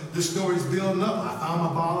him, This story's building up. I found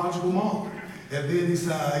my biological mom. And then he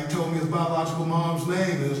told me his biological mom's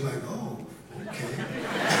name. And it was like, oh, okay.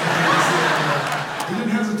 He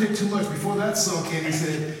didn't hesitate too much. Before that sunk in, he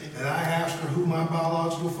said, and I asked her who my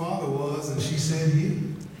biological father was, and she said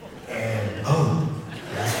you. And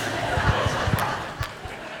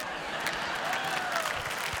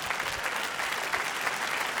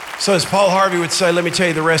So as Paul Harvey would say, let me tell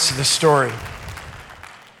you the rest of the story.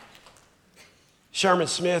 Sherman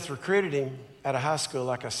Smith recruited him out of high school,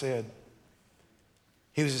 like I said.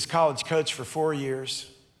 He was his college coach for 4 years.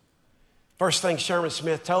 First thing Sherman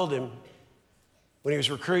Smith told him when he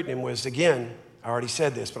was recruiting him was, again, I already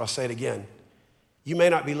said this, but I'll say it again. You may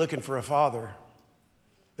not be looking for a father,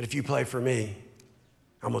 but if you play for me,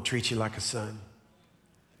 I'm gonna treat you like a son.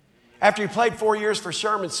 After he played 4 years for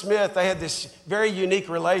Sherman Smith, they had this very unique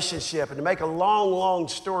relationship. And to make a long, long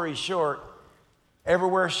story short,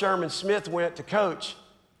 everywhere Sherman Smith went to coach,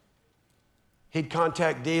 he'd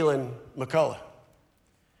contact Deland McCullough.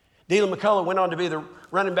 Deland McCullough went on to be the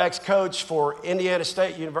running backs coach for Indiana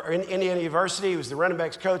University. He was the running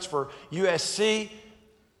backs coach for USC.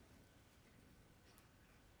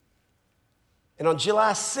 And on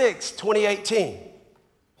July 6, 2018,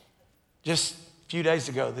 just a few days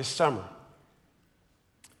ago, this summer,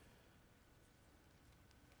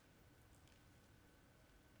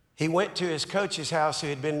 he went to his coach's house who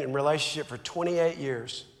had been in a relationship for 28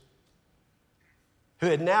 years, who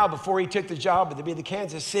had now, before he took the job to be the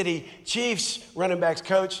Kansas City Chiefs running backs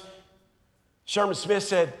coach, Sherman Smith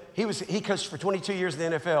said, he coached for 22 years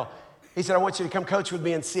in the NFL. He said, I want you to come coach with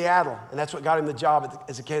me in Seattle. And that's what got him the job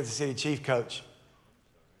as a Kansas City Chief coach.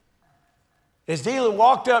 As Deland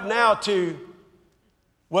walked up now to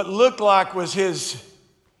what looked like was his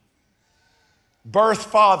birth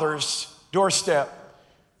father's doorstep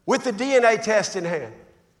with the DNA test in hand,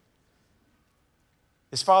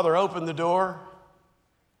 his father opened the door,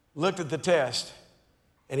 looked at the test,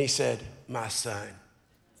 and he said, my son.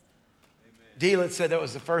 Deland said that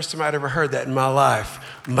was the first time I'd ever heard that in my life.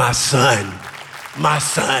 My son, my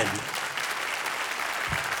son.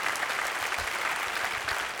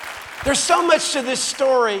 There's so much to this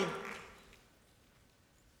story.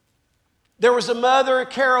 There was a mother,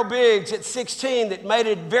 Carol Biggs, at 16 that made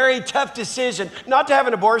a very tough decision not to have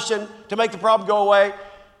an abortion to make the problem go away,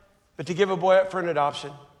 but to give a boy up for an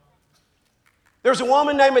adoption. There was a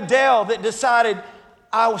woman named Adele that decided,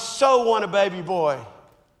 I so want a baby boy.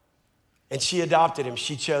 And she adopted him.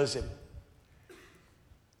 She chose him.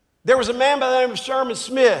 There was a man by the name of Sherman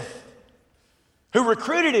Smith who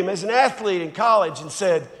recruited him as an athlete in college and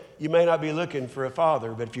said, you may not be looking for a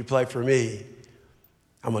father, but if you play for me,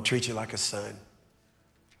 I'm going to treat you like a son.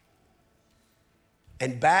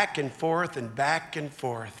 And back and forth,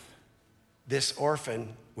 this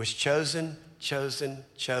orphan was chosen.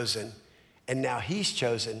 And now he's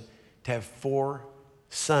chosen to have 4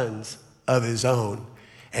 sons of his own.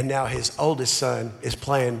 And now his oldest son is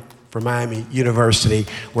playing for Miami University,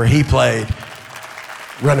 where he played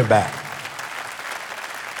running back.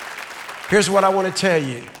 Here's what I want to tell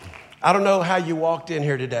you. I don't know how you walked in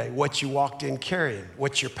here today, what you walked in carrying,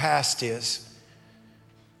 what your past is.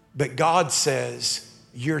 But God says,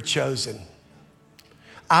 you're chosen.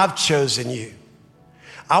 I've chosen you.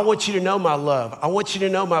 I want you to know my love. I want you to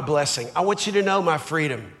know my blessing. I want you to know my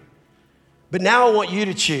freedom. But now I want you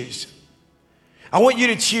to choose. I want you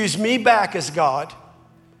to choose me back as God.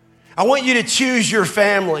 I want you to choose your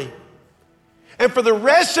family. And for the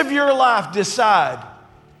rest of your life, decide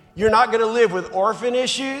you're not going to live with orphan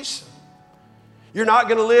issues. You're not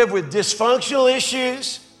going to live with dysfunctional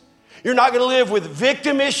issues. You're not going to live with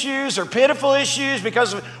victim issues or pitiful issues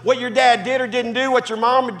because of what your dad did or didn't do, what your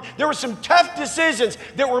mom. There were some tough decisions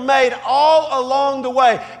that were made all along the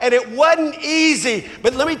way, and it wasn't easy.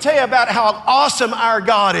 But let me tell you about how awesome our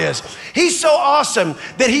God is. He's so awesome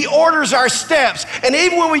that He orders our steps. And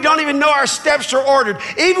even when we don't even know our steps are ordered,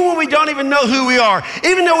 even when we don't even know who we are,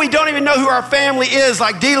 even though we don't even know who our family is,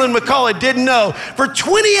 like Deland McCullough didn't know, for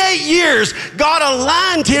 28 years, God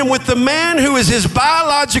aligned him with the man who is his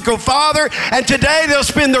biological father, and today they'll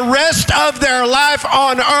spend the rest of their life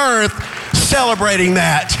on earth celebrating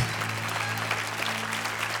that.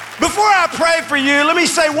 Before I pray for you, let me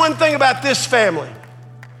say one thing about this family.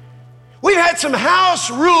 We've had some house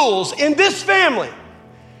rules in this family.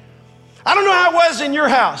 I don't know how it was in your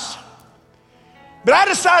house, but I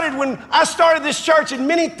decided when I started this church, and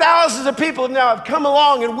many thousands of people now have come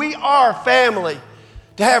along, and we are family,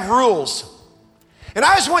 to have rules. And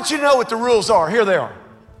I just want you to know what the rules are. Here they are.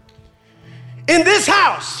 In this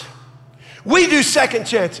house, we do second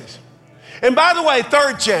chances. And by the way,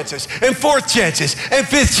 third chances, and fourth chances, and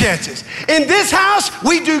fifth chances. In this house,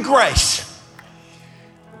 we do grace.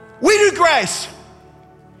 We do grace.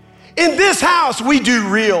 In this house, we do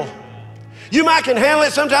real. You might can handle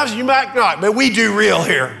it sometimes, you might not, but we do real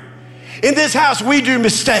here. In this house, we do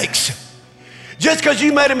mistakes. Just because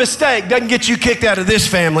you made a mistake doesn't get you kicked out of this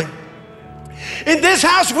family. In this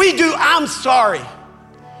house, we do I'm sorry.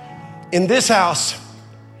 In this house,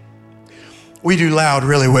 we do loud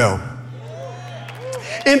really well.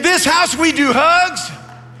 In this house, we do hugs.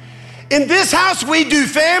 In this house, we do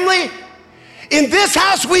family. In this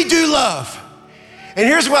house, we do love. And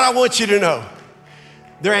here's what I want you to know.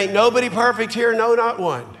 There ain't nobody perfect here, no, not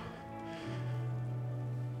one.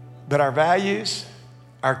 But our values,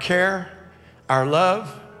 our care, our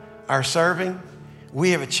love, our serving,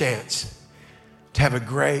 we have a chance to have a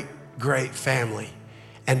great, great family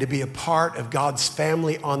and to be a part of God's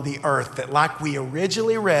family on the earth that, like we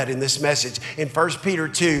originally read in this message in 1 Peter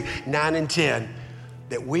 2, 9 and 10,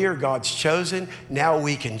 that we are God's chosen. Now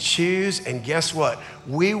we can choose, and guess what?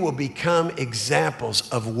 We will become examples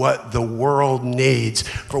of what the world needs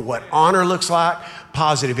for what honor looks like,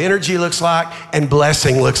 positive energy looks like, and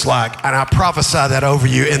blessing looks like. And I prophesy that over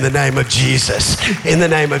you in the name of Jesus. In the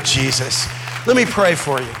name of Jesus. Let me pray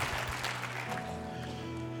for you.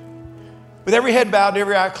 With every head bowed and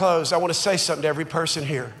every eye closed, I want to say something to every person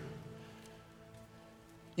here.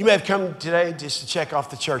 You may have come today just to check off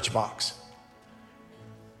the church box.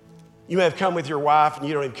 You may have come with your wife and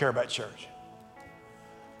you don't even care about church.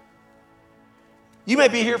 You may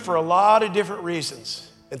be here for a lot of different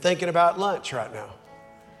reasons and thinking about lunch right now.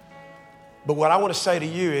 But what I want to say to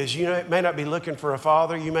you is, you may not be looking for a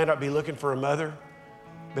father, you may not be looking for a mother,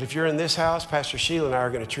 but if you're in this house, Pastor Sheila and I are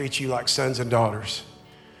going to treat you like sons and daughters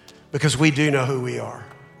because we do know who we are.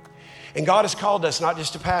 And God has called us not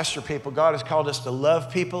just to pastor people, God has called us to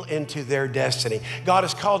love people into their destiny. God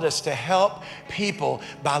has called us to help people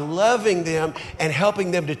by loving them and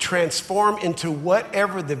helping them to transform into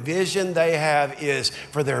whatever the vision they have is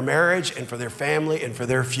for their marriage and for their family and for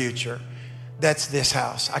their future. That's this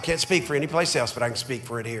house. I can't speak for any place else, but I can speak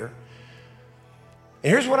for it here.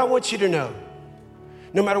 And here's what I want you to know.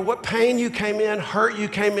 No matter what pain you came in, hurt you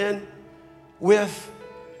came in with,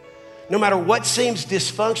 no matter what seems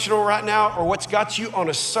dysfunctional right now or what's got you on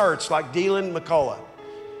a search like Dylan McCullough,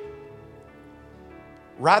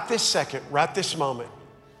 right this second, right this moment,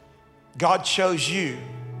 God chose you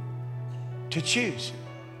to choose.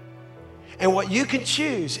 And what you can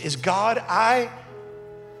choose is, God, I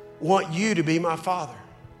want you to be my father.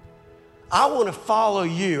 I want to follow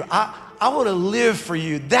you. I want to live for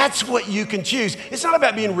you. That's what you can choose. It's not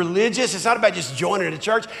about being religious. It's not about just joining a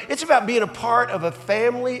church. It's about being a part of a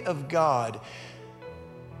family of God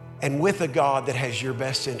and with a God that has your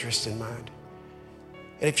best interest in mind.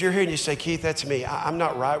 And if you're here and you say, Keith, that's me. I'm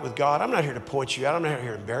not right with God. I'm not here to point you out. I'm not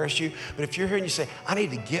here to embarrass you. But if you're here and you say, I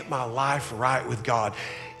need to get my life right with God,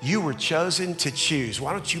 you were chosen to choose.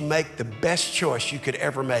 Why don't you make the best choice you could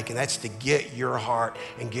ever make? And that's to get your heart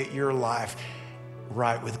and get your life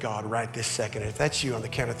right with God right this second. And if that's you, on the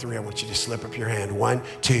count of three, I want you to slip up your hand. 1,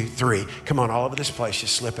 2, 3. Come on, all over this place,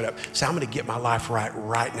 just slip it up. Say, I'm going to get my life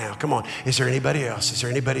right now. Come on. Is there anybody else? Is there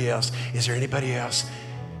anybody else? Is there anybody else?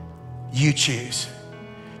 You choose.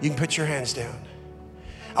 You can put your hands down.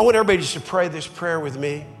 I want everybody just to pray this prayer with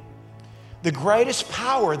me. The greatest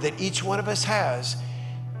power that each one of us has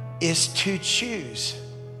is to choose.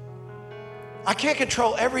 I can't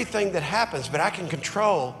control everything that happens, but I can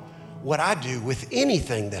control what I do with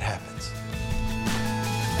anything that happens.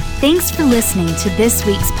 Thanks for listening to this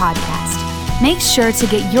week's podcast. Make sure to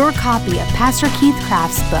get your copy of Pastor Keith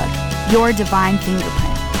Craft's book, Your Divine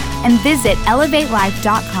Fingerprint, and visit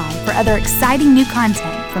elevatelife.com for other exciting new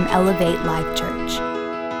content from Elevate Life Church.